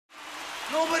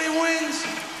Nobody wins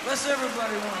unless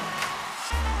everybody wins.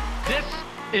 This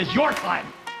is your time.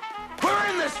 We're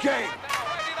in this game.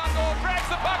 Drags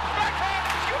the puck, backhand,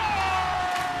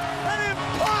 An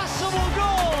impossible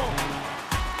goal!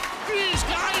 These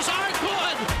guys are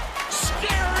good!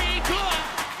 Scary good!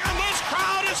 And this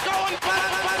crowd is going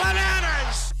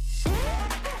bananas!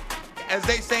 As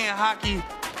they say in hockey,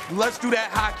 let's do that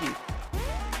hockey.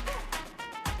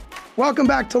 Welcome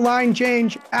back to Line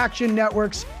Change, Action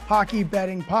Network's hockey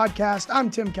betting podcast.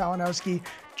 I'm Tim Kalinowski,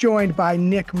 joined by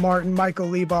Nick Martin, Michael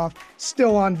Leboff,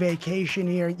 still on vacation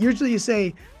here. Usually you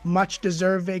say much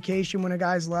deserved vacation when a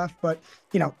guy's left, but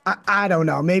I don't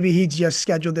know. Maybe he just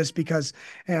scheduled this because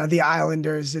the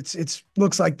Islanders, it's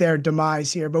looks like their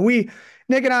demise here. But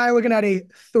Nick and I are looking at a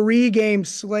 3-game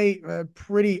slate, a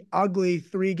pretty ugly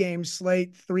 3-game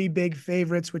slate, 3 big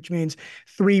favorites, which means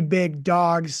 3 big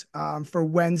dogs for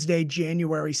Wednesday,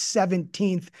 January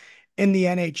 17th in the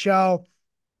NHL.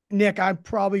 Nick, I'm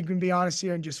probably going to be honest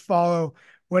here and just follow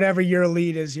whatever your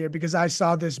lead is here because I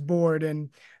saw this board and,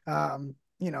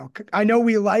 I know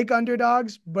we like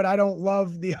underdogs, but I don't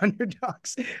love the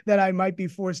underdogs that I might be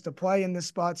forced to play in this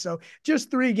spot. So just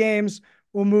 3 games.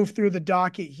 We'll move through the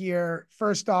docket here.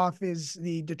 First off is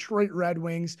the Detroit Red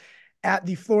Wings at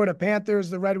the Florida Panthers.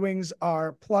 The Red Wings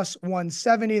are plus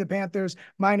 170. The Panthers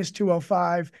minus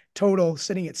 205. Total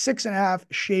sitting at 6.5,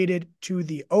 shaded to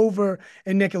the over.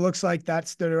 And Nick, it looks like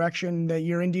that's the direction that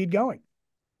you're indeed going.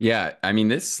 Yeah, I mean,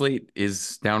 this slate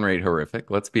is downright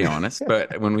horrific, let's be honest.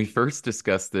 But when we first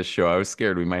discussed this show, I was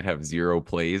scared we might have 0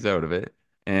 plays out of it.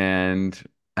 And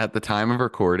at the time of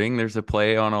recording, there's a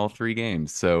play on all 3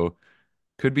 games. So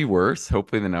could be worse.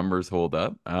 Hopefully the numbers hold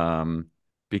up.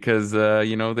 Because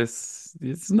this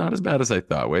it's not as bad as I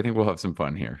thought. I think we'll have some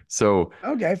fun here. So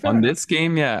okay, fair on enough. This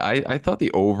game, I thought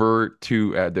the over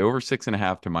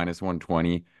 6.5 to minus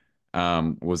 120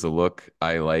 was a look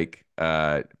I like.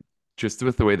 Just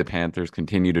with the way the Panthers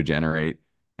continue to generate,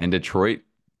 and Detroit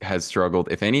has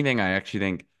struggled. If anything, I actually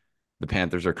think the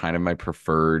Panthers are kind of my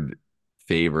preferred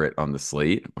favorite on the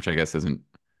slate, which I guess isn't.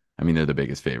 I mean, they're the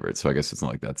biggest favorite, so I guess it's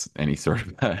not like that's any sort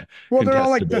of. Well, they're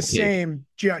all like the take. same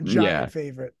giant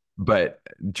favorite. But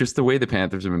just the way the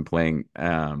Panthers have been playing,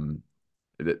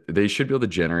 they should be able to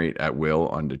generate at will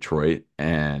on Detroit,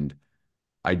 and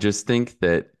I just think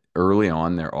that early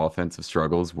on, their offensive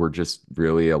struggles were just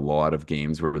really a lot of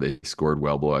games where they scored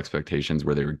well below expectations,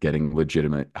 where they were getting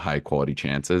legitimate high quality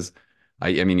chances.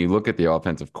 I mean, you look at the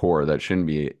offensive core, that shouldn't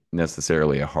be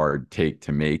necessarily a hard take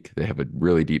to make. They have a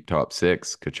really deep top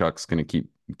 6. Kachuk's going to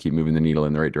keep moving the needle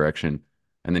in the right direction.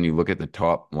 And then you look at the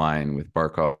top line with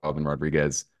Barkov and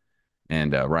Rodriguez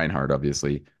and Reinhardt,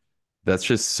 obviously. That's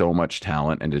just so much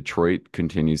talent. And Detroit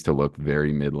continues to look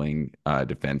very middling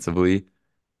defensively.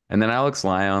 And then Alex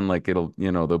Lyon,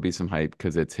 there'll be some hype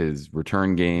because it's his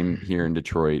return game here in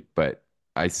Detroit. But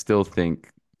I still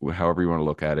think, however you want to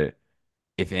look at it,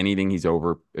 if anything, he's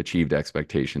overachieved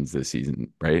expectations this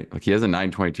season, right? Like he has a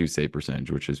 .922 save percentage,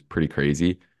 which is pretty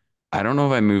crazy. I don't know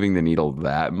if I'm moving the needle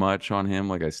that much on him.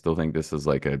 Like I still think this is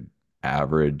like a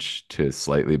average to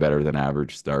slightly better than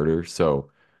average starter.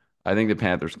 So I think the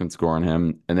Panthers can score on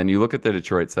him. And then you look at the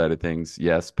Detroit side of things.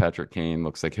 Yes, Patrick Kane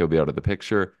looks like he'll be out of the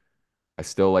picture. I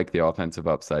still like the offensive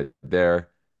upside there.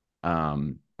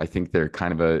 I think they're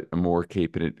kind of a more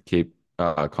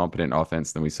competent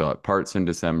offense than we saw at parts in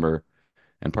December,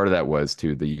 and part of that was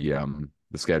to the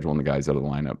schedule and the guys out of the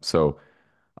lineup. So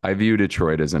I view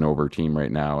Detroit as an over team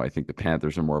right now. I think the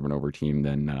Panthers are more of an over team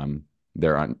than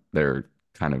their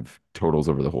kind of totals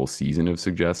over the whole season have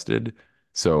suggested.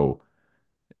 So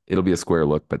it'll be a square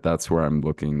look, but that's where I'm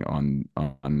looking on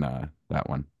that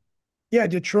one. Yeah,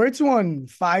 Detroit's won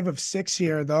 5 of 6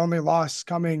 here. The only loss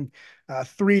coming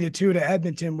 3-2 to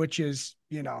Edmonton, which is,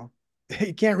 you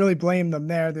can't really blame them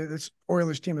there. This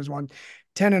Oilers team has won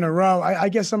 10 in a row. I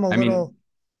guess I'm a little.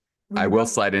 I will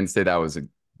slide in and say that was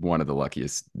one of the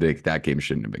luckiest. That game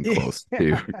shouldn't have been close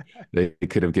too. They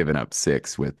could have given up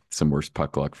 6 with some worse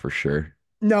puck luck for sure.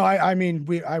 No, I mean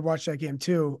I watched that game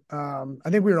too. I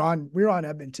think we were on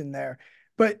Edmonton there,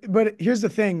 but here's the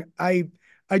thing.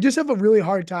 I just have a really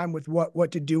hard time with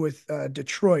what to do with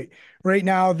Detroit right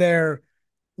now. They're,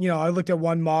 I looked at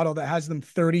one model that has them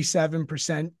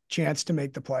 37% chance to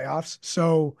make the playoffs.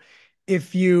 So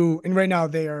and right now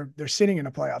they're sitting in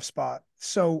a playoff spot.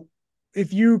 So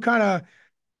if you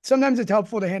sometimes it's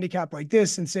helpful to handicap like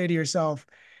this and say to yourself,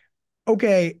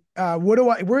 okay,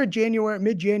 we're at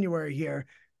mid-January here.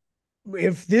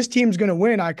 If this team's going to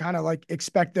win, I kind of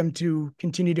expect them to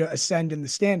continue to ascend in the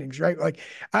standings, right? Like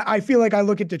I feel like I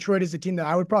look at Detroit as a team that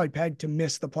I would probably peg to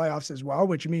miss the playoffs as well,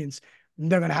 which means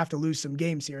they're going to have to lose some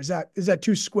games here. Is that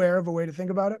too square of a way to think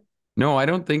about it? No, I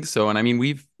don't think so. And I mean,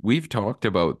 we've talked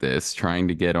about this, trying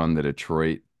to get on the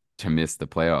Detroit to miss the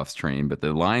playoffs train, but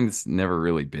the line's never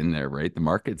really been there, right? The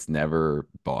market's never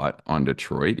bought on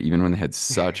Detroit, even when they had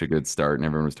such a good start and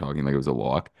everyone was talking like it was a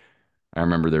lock. I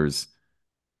remember there was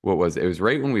what was it? It was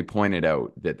right when we pointed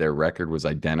out that their record was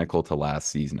identical to last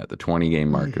season at the 20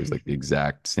 game mark. It was like the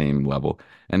exact same level.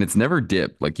 And it's never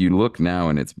dipped. Like you look now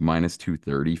and it's minus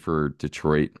 230 for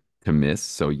Detroit to miss.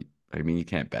 So I mean, you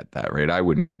can't bet that, right? I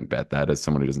wouldn't bet that as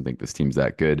someone who doesn't think this team's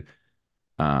that good.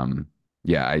 Um,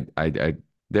 yeah,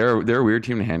 they're a weird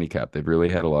team to handicap. They've really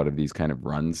had a lot of these kind of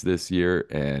runs this year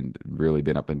and really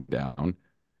been up and down.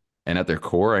 And at their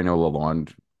core, I know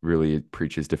Lalonde really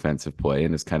preaches defensive play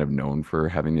and is kind of known for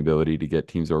having the ability to get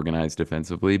teams organized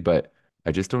defensively, but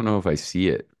I just don't know if I see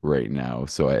it right now.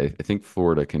 So I think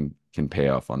Florida can pay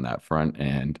off on that front.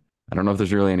 And I don't know if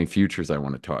there's really any futures I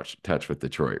want to touch with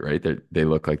Detroit, right? They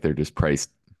look like they're just priced.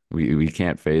 We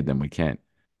can't fade them. We can't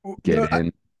get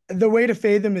in. The way to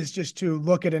fade them is just to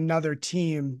look at another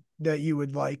team that you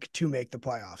would like to make the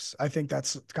playoffs. I think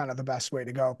that's kind of the best way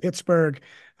to go. Pittsburgh,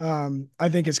 I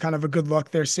think is kind of a good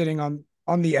look. They're sitting on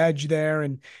the edge there,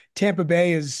 and Tampa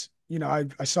Bay is, I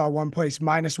saw one place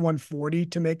minus 140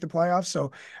 to make the playoffs.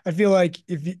 So I feel like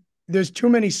there's too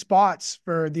many spots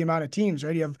for the amount of teams,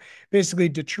 right? You have basically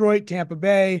Detroit, Tampa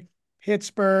Bay,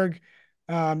 Pittsburgh,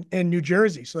 and New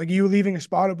Jersey. So like you leaving a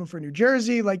spot open for New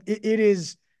Jersey, like it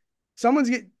is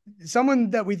someone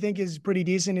that we think is pretty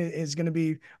decent is going to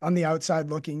be on the outside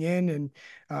looking in,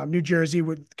 and New Jersey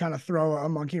would kind of throw a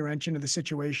monkey wrench into the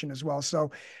situation as well.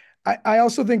 So I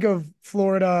also think of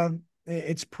Florida.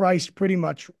 It's priced pretty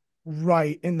much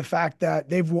right in the fact that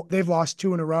they've lost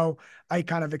two in a row. I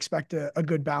kind of expect a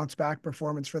good bounce back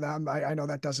performance for them. I know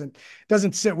that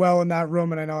doesn't sit well in that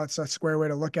room, and I know it's a square way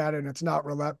to look at it, and it's not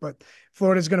roulette, but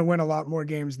Florida's going to win a lot more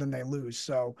games than they lose.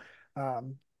 So, yeah.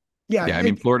 Yeah, I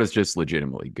mean, Florida's just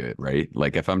legitimately good, right?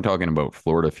 Like if I'm talking about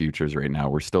Florida futures right now,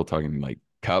 we're still talking like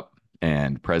Cup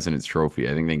and President's Trophy.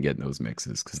 I think they can get in those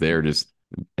mixes because they're just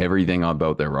everything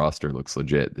about their roster looks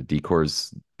legit. The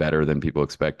decor's better than people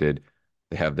expected.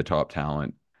 They have the top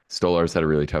talent. Stolar's had a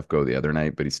really tough go the other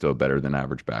night, but he's still better than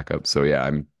average backup. So yeah,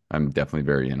 I'm definitely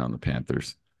very in on the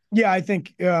Panthers. Yeah, I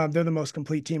think they're the most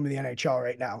complete team in the NHL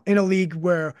right now in a league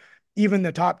where even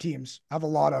the top teams have a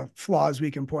lot of flaws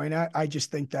we can point at. I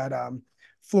just think that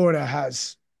Florida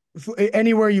has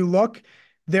anywhere you look,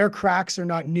 their cracks are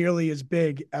not nearly as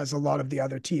big as a lot of the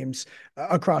other teams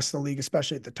across the league,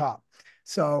 especially at the top.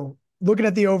 So looking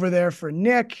at the over there for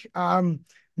Nick,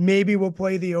 maybe we'll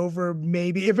play the over.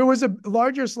 Maybe if it was a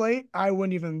larger slate, I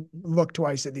wouldn't even look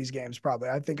twice at these games. Probably,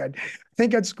 I think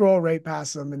I'd scroll right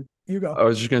past them. And you go. I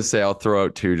was just gonna say I'll throw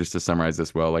out two just to summarize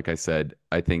this well. Like I said,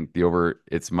 I think the over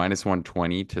it's minus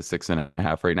 120 to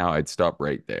 6.5 right now. I'd stop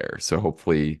right there. So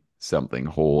hopefully something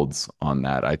holds on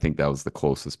that. I think that was the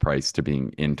closest price to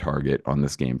being in target on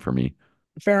this game for me.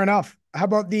 Fair enough. How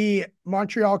about the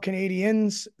Montreal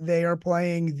Canadiens? They are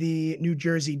playing the New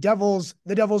Jersey Devils.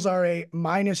 The Devils are a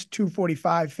minus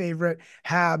 245 favorite.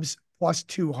 Habs plus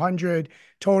 200.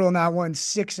 Total in that one,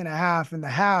 6.5. And the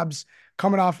Habs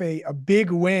coming off a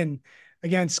big win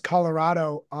against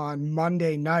Colorado on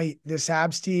Monday night. This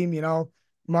Habs team,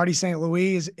 Marty St.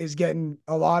 Louis is getting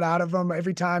a lot out of them.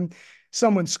 Every time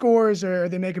someone scores or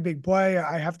they make a big play,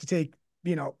 I have to take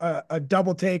a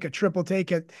double take, a triple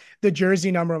take at the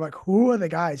jersey number. I'm like, who are the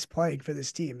guys playing for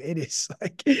this team? It is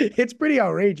like, it's pretty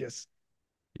outrageous.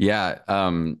 Yeah.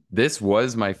 This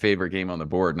was my favorite game on the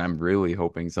board, and I'm really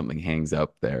hoping something hangs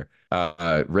up there.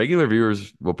 Regular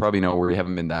viewers will probably know we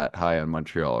haven't been that high on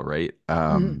Montreal, right?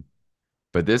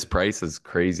 But this price is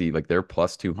crazy. Like they're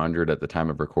plus 200 at the time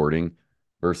of recording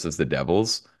versus the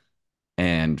Devils.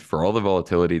 And for all the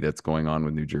volatility that's going on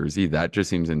with New Jersey, that just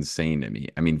seems insane to me.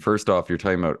 I mean, first off, you're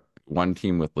talking about one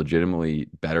team with legitimately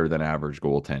better than average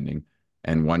goaltending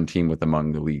and one team with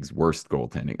among the league's worst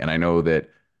goaltending. And I know that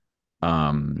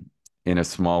in a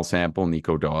small sample,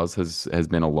 Nico Dawes has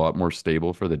been a lot more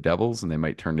stable for the Devils, and they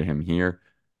might turn to him here.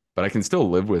 But I can still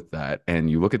live with that.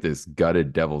 And you look at this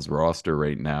gutted Devils roster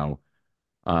right now.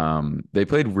 They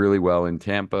played really well in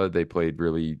Tampa. They played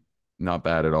really not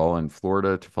bad at all in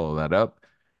Florida to follow that up.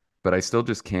 But I still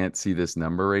just can't see this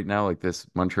number right now. Like this,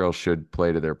 Montreal should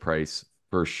play to their price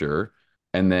for sure.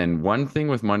 And then one thing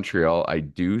with Montreal, I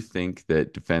do think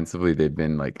that defensively they've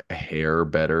been like a hair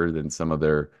better than some of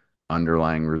their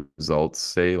underlying results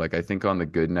say. Like I think on the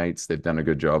good nights, they've done a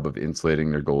good job of insulating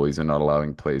their goalies and not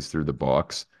allowing plays through the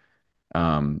box.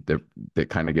 They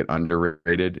kind of get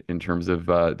underrated in terms of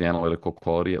the analytical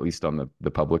quality, at least on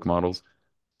the public models.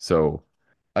 So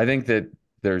I think that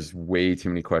there's way too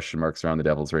many question marks around the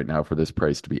Devils right now for this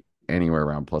price to be anywhere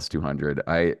around plus 200.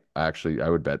 I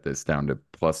would bet this down to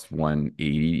plus 180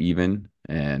 even.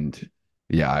 And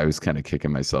yeah, I was kind of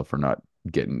kicking myself for not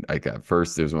getting, like, at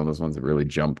first it was one of those ones that really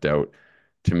jumped out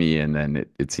to me. And then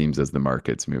it seems as the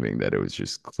market's moving that it was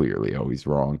just clearly always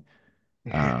wrong.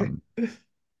 Um,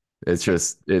 it's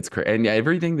crazy. And yeah,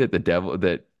 everything that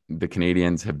the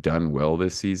Canadians have done well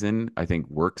this season, I think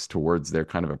works towards their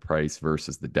kind of a price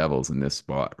versus the Devils in this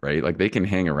spot, right? Like they can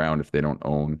hang around if they don't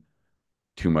own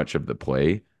too much of the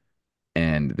play.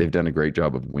 And they've done a great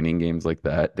job of winning games like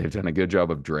that. They've done a good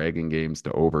job of dragging games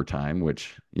to overtime,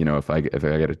 which, if I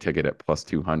get a ticket at plus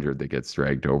 200 that gets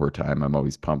dragged to overtime, I'm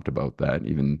always pumped about that,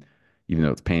 even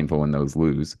though it's painful when those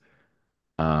lose.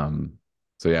 Um,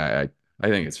 so yeah, I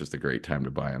think it's just a great time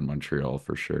to buy on Montreal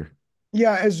for sure.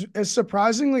 Yeah, as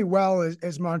surprisingly well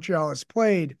as Montreal has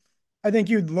played, I think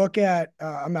you'd look at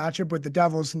a matchup with the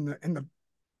Devils, and the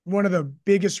one of the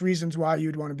biggest reasons why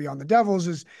you'd want to be on the Devils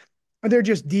is they're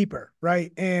just deeper,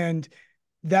 right? And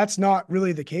that's not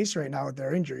really the case right now with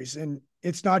their injuries. And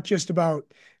it's not just about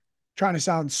trying to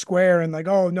sound square and like,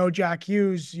 oh, no Jack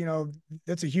Hughes,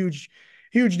 that's a huge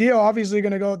deal. Obviously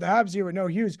going to go with the Habs here with no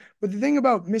Hughes. But the thing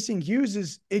about missing Hughes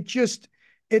is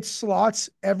it slots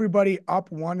everybody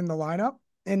up one in the lineup.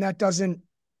 And that doesn't,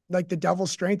 like, the Devils'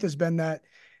 strength has been that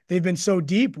they've been so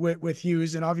deep with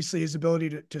Hughes, and obviously his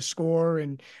ability to score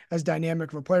and as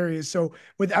dynamic of a player he is. So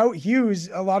without Hughes,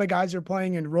 a lot of guys are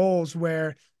playing in roles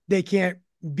where they can't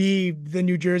be the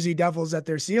New Jersey Devils at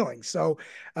their ceiling. So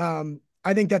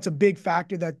I think that's a big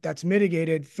factor that's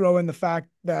mitigated. Throw in the fact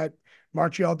that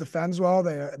Montreal defends well.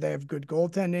 They have good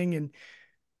goaltending, and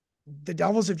the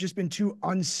Devils have just been too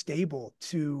unstable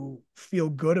to feel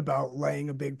good about laying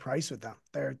a big price with them.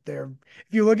 If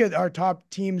you look at our top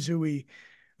teams who we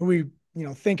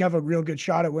think have a real good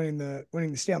shot at winning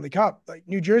the Stanley Cup, like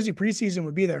New Jersey preseason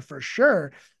would be there for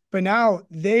sure. But now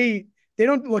they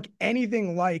don't look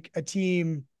anything like a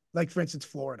team like, for instance,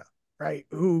 Florida, right?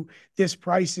 Who this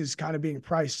price is kind of being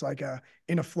priced like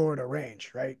in a Florida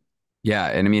range, right? Yeah,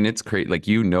 and I mean it's great. Like,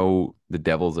 the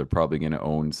Devils are probably going to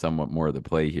own somewhat more of the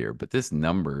play here, but this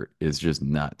number is just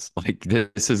nuts. Like,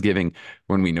 this is giving,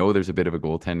 when we know there's a bit of a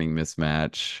goaltending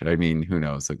mismatch. I mean, who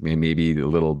knows? Like, maybe a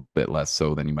little bit less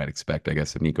so than you might expect, I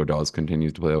guess, if Nico Daws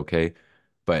continues to play okay.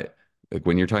 But like,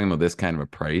 when you're talking about this kind of a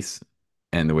price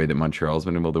and the way that Montreal's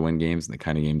been able to win games and the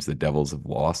kind of games the Devils have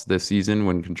lost this season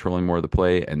when controlling more of the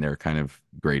play and their kind of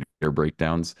greater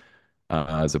breakdowns,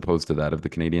 as opposed to that of the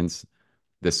Canadians,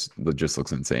 this just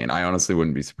looks insane. I honestly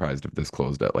wouldn't be surprised if this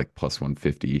closed at like plus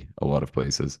 150 a lot of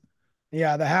places.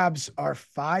 Yeah, the Habs are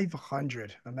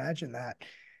 500. Imagine that.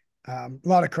 A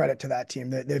lot of credit to that team.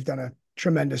 They've done a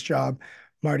tremendous job.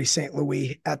 Marty St.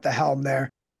 Louis at the helm there.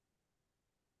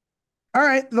 All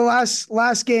right, the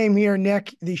last game here,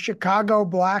 Nick. The Chicago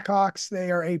Blackhawks, they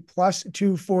are a plus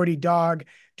 240 dog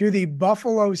to the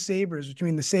Buffalo Sabres, which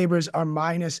means the Sabres are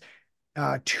minus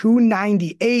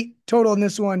 298 total in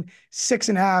this one,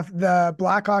 6.5. The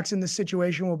Blackhawks in this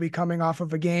situation will be coming off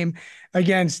of a game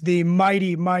against the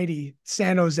mighty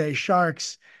San Jose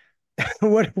Sharks.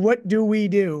 What do we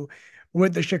do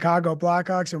with the Chicago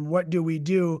Blackhawks, and what do we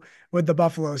do with the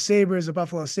Buffalo Sabres? The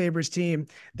Buffalo Sabres team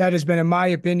that has been, in my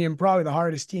opinion, probably the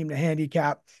hardest team to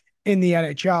handicap in the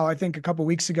NHL. I think a couple of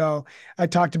weeks ago, I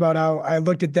talked about how I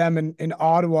looked at them in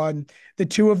Ottawa, and the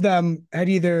two of them had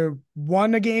either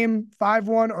won a game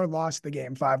 5-1 or lost the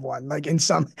game 5-1, like in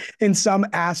some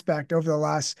aspect over the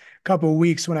last couple of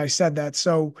weeks when I said that.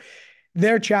 So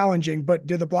they're challenging, but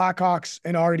do the Blackhawks,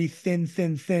 an already thin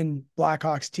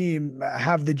Blackhawks team,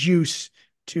 have the juice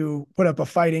to put up a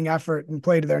fighting effort and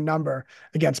play to their number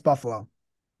against Buffalo?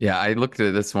 Yeah, I looked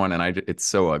at this one and it's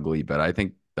so ugly, but I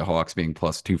think the Hawks being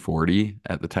plus 240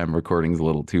 at the time of recording is a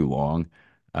little too long.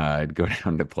 I'd go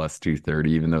down to plus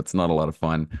 230, even though it's not a lot of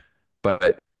fun.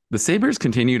 But the Sabres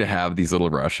continue to have these little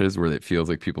rushes where it feels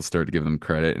like people start to give them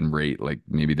credit and rate, like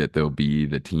maybe that they'll be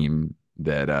the team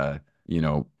that,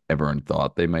 everyone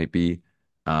thought they might be.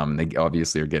 They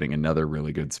obviously are getting another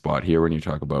really good spot here when you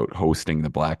talk about hosting the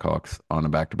Blackhawks on a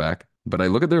back-to-back. But I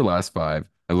look at their last 5,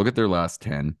 I look at their last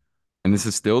 10, and this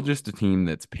is still just a team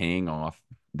that's paying off.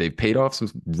 They've paid off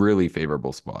some really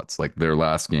favorable spots. Like their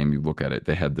last game, you look at it,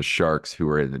 they had the Sharks, who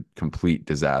are in a complete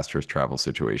disastrous travel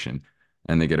situation,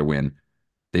 and they get a win.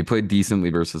 They played decently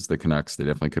versus the Canucks. They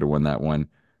definitely could have won that one.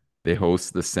 They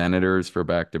host the Senators for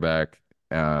back-to-back.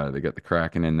 They got the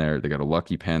Kraken in there. They got a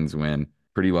lucky Pens win.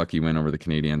 Pretty lucky win over the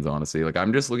Canadians, honestly. Like,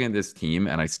 I'm just looking at this team,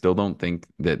 and I still don't think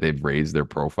that they've raised their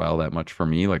profile that much for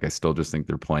me. Like, I still just think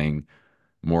they're playing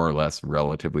more or less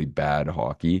relatively bad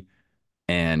hockey.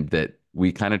 And that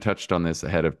we kind of touched on this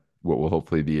ahead of what will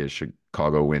hopefully be a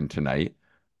Chicago win tonight.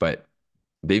 But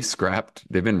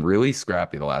they've been really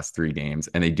scrappy the last 3 games,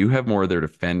 and they do have more of their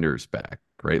defenders back,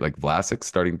 right? Like Vlasic's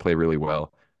starting to play really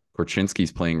well.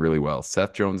 Korchinski's playing really well.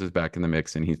 Seth Jones is back in the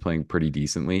mix and he's playing pretty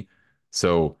decently.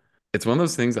 So it's one of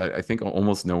those things I think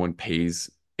almost no one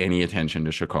pays any attention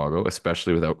to Chicago,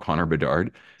 especially without Connor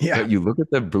Bedard. Yeah. But you look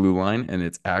at the blue line and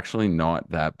it's actually not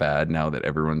that bad now that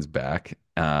everyone's back.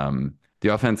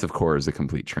 The offensive core is a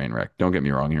complete train wreck. Don't get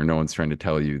me wrong here. No one's trying to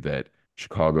tell you that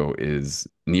Chicago is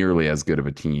nearly as good of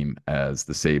a team as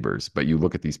the Sabres. But you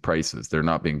look at these prices, they're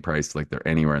not being priced like they're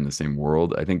anywhere in the same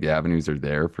world. I think the avenues are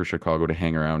there for Chicago to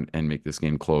hang around and make this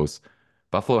game close.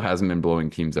 Buffalo hasn't been blowing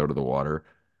teams out of the water.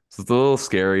 So it's a little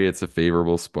scary. It's a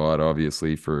favorable spot,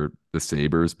 obviously, for the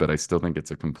Sabres, but I still think it's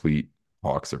a complete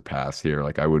Hawks or pass here.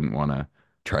 Like I wouldn't want to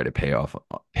try to pay off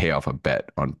a bet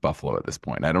on Buffalo at this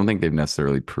point. I don't think they've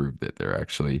necessarily proved that they're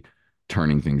actually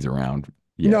turning things around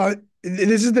yet. No,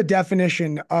 this is the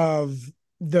definition of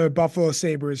the Buffalo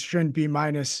Sabres shouldn't be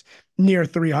minus near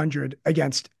 300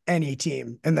 against any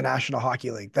team in the National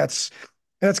Hockey League. That's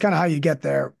kind of how you get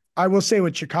there. I will say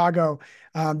with Chicago,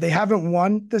 they haven't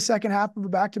won the second half of a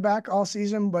back-to-back all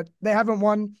season, but they haven't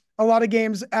won a lot of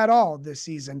games at all this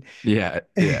season. Yeah,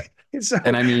 yeah. So,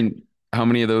 And I mean, how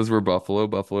many of those were Buffalo?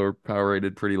 Buffalo are power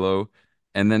rated pretty low.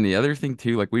 And then the other thing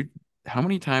too, like how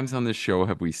many times on this show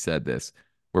have we said this,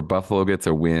 where Buffalo gets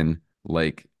a win,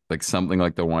 like something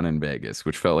like the one in Vegas,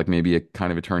 which felt like maybe a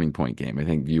kind of a turning point game. I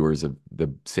think viewers of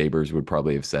the Sabres would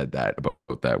probably have said that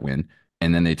about that win.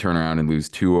 And then they turn around and lose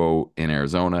 2-0 in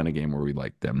Arizona in a game where we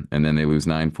liked them. And then they lose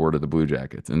 9-4 to the Blue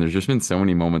Jackets. And there's just been so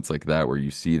many moments like that where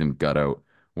you see them gut out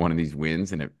one of these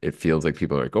wins and it feels like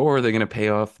people are like, oh, are they going to pay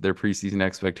off their preseason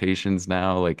expectations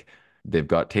now? Like they've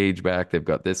got Tage back, they've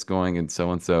got this going and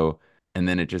so and so. And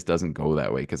then it just doesn't go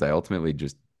that way because I ultimately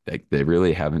just like they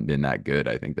really haven't been that good.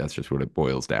 I think that's just what it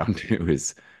boils down to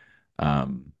is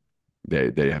um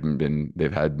they haven't been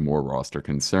they've had more roster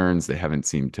concerns. They haven't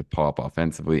seemed to pop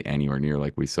offensively anywhere near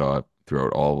like we saw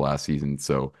throughout all of last season.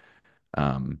 So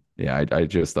yeah, I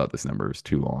just thought this number was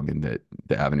too long and that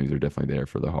the avenues are definitely there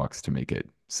for the Hawks to make it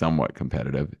somewhat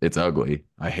competitive. It's ugly.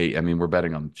 I mean, we're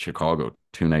betting on Chicago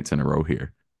 2 nights in a row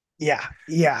here. yeah,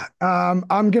 yeah. I'm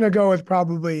going to go with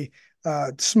probably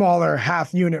smaller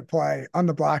half unit play on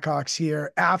the Blackhawks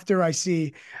here after I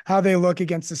see how they look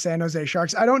against the San Jose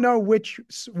Sharks. I don't know which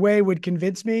way would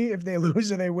convince me if they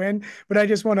lose or they win, but I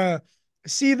just want to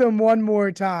see them one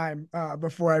more time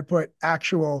before I put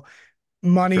actual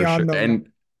money For on sure. them.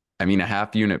 And I mean, a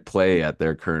half unit play at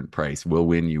their current price will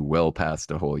win you well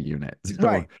past a whole unit. So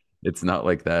Right. it's not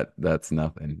like that's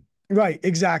nothing. Right,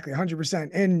 exactly,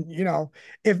 100%. And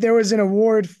if there was an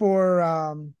award for,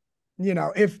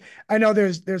 if I know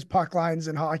there's puck lines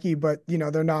in hockey, but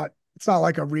they're not. It's not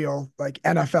like a real like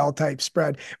NFL type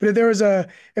spread. But if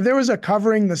there was a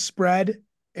covering the spread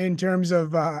in terms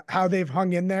of how they've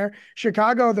hung in there,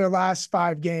 Chicago their last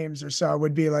 5 games or so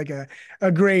would be like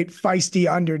a great feisty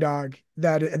underdog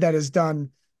that has done.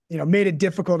 Made it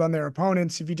difficult on their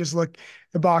opponents. If you just look,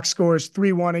 the box scores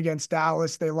 3-1 against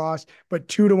Dallas, they lost, but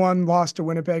 2-1 loss to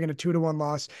Winnipeg and a 2-1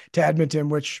 loss to Edmonton,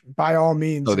 which by all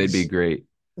means, Oh, they'd be great.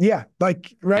 yeah,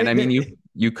 like right. And I mean,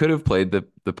 you could have played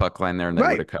the puck line there and they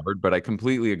Right. would have covered, but I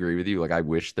completely agree with you. Like, I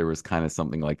wish there was kind of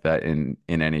something like that in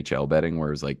NHL betting,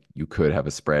 where it's like you could have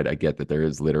a spread. I get that there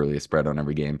is literally a spread on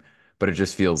every game, but it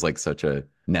just feels like such a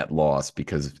net loss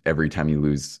because every time you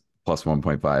lose plus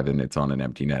 1.5 and it's on an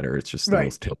empty netter, it's just the Right.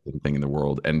 most tilting thing in the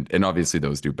world. And obviously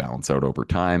those do balance out over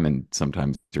time, and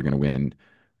sometimes you're going to win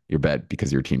your bet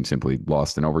because your team simply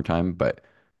lost in overtime. But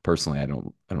personally, I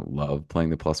don't love playing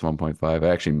the plus 1.5. I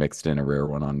actually mixed in a rare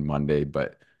one on Monday,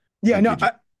 but Yeah, you no,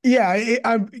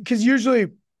 just, because usually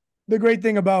the great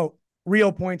thing about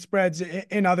real point spreads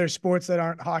in other sports that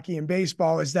aren't hockey and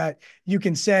baseball is that you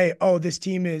can say, oh, this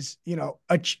team is,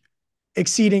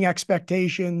 exceeding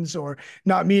expectations or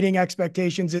not meeting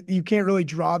expectations. You can't really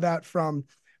draw that from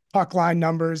puck line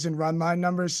numbers and run line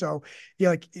numbers. So yeah,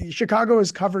 like Chicago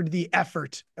has covered the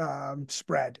effort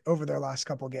spread over their last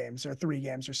couple of games or 3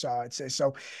 games or so, I'd say.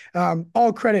 So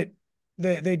all credit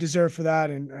they deserve for that.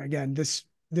 And again, this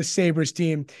Sabres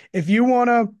team, if you want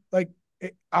to,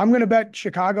 I'm going to bet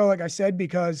Chicago, like I said,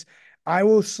 because I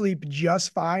will sleep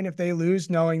just fine if they lose,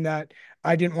 knowing that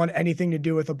I didn't want anything to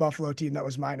do with a Buffalo team that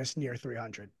was minus near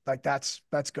 300. Like that's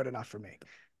good enough for me.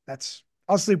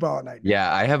 I'll sleep well at night.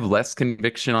 yeah, I have less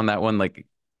conviction on that one. Like,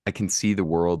 I can see the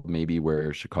world maybe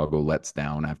where Chicago lets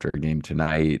down after a game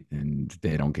tonight and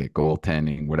they don't get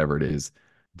goaltending, whatever it is.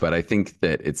 But I think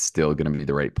that it's still going to be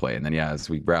the right play. And then, yeah, as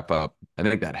we wrap up, I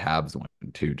think that Habs one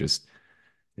too just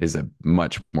is a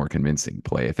much more convincing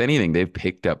play. If anything, they've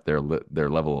picked up their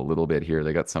level a little bit here.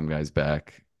 They got some guys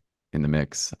back. in the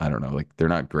mix. I don't know. Like they're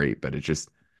not great, but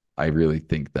I really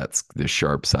think that's the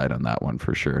sharp side on that one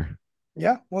for sure.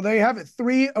 Yeah. Well, there you have it.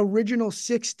 3 original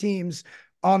 6 teams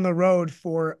on the road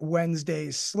for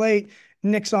Wednesday's slate.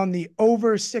 Nick's on the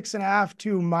over 6.5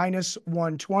 to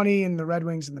 -120 in the Red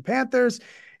Wings and the Panthers.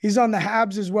 He's on the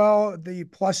Habs as well, the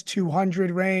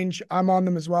 +200 range. I'm on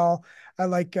them as well. I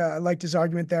liked his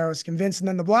argument there. I was convinced. And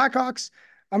then the Blackhawks,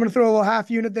 I'm going to throw a little half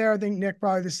unit there. I think Nick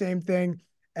probably the same thing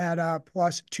at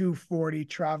 +240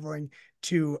 traveling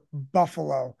to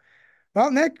Buffalo.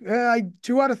 Well, Nick,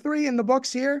 2 out of 3 in the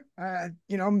books here.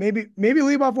 Maybe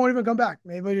Leboff won't even come back.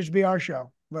 Maybe it'll just be our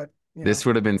show. But this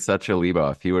would have been such a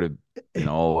Leboff. He would have been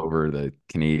all over the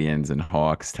Canadians and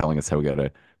Hawks, telling us how we got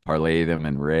to parlay them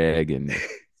and reg and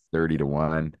 30 to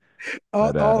 1.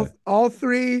 All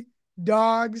 3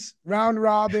 dogs, round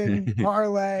robin,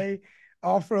 parlay,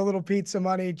 all for a little pizza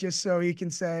money, just so he can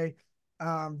say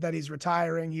that he's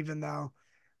retiring, even though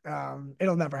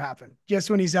it'll never happen. Just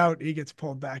when he's out, he gets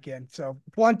pulled back in. So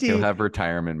plenty. He'll have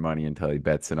retirement money until he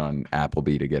bets it on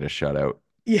Appleby to get a shutout.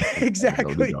 Yeah,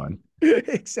 exactly.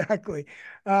 Exactly.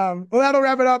 Well, that'll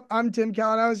wrap it up. I'm Tim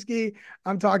Kalinowski.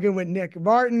 I'm talking with Nick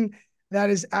Martin. That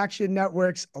is Action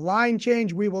Network's Line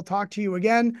Change. We will talk to you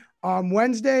again on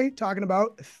Wednesday, talking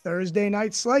about Thursday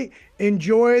night slate.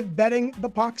 Enjoy betting the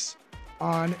pucks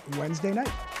on Wednesday night.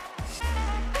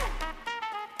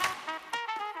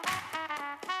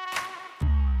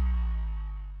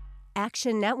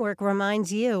 Action Network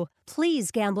reminds you,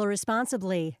 please gamble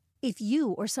responsibly. If you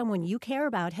or someone you care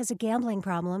about has a gambling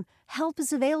problem, help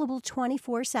is available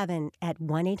 24/7 at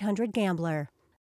 1-800-GAMBLER.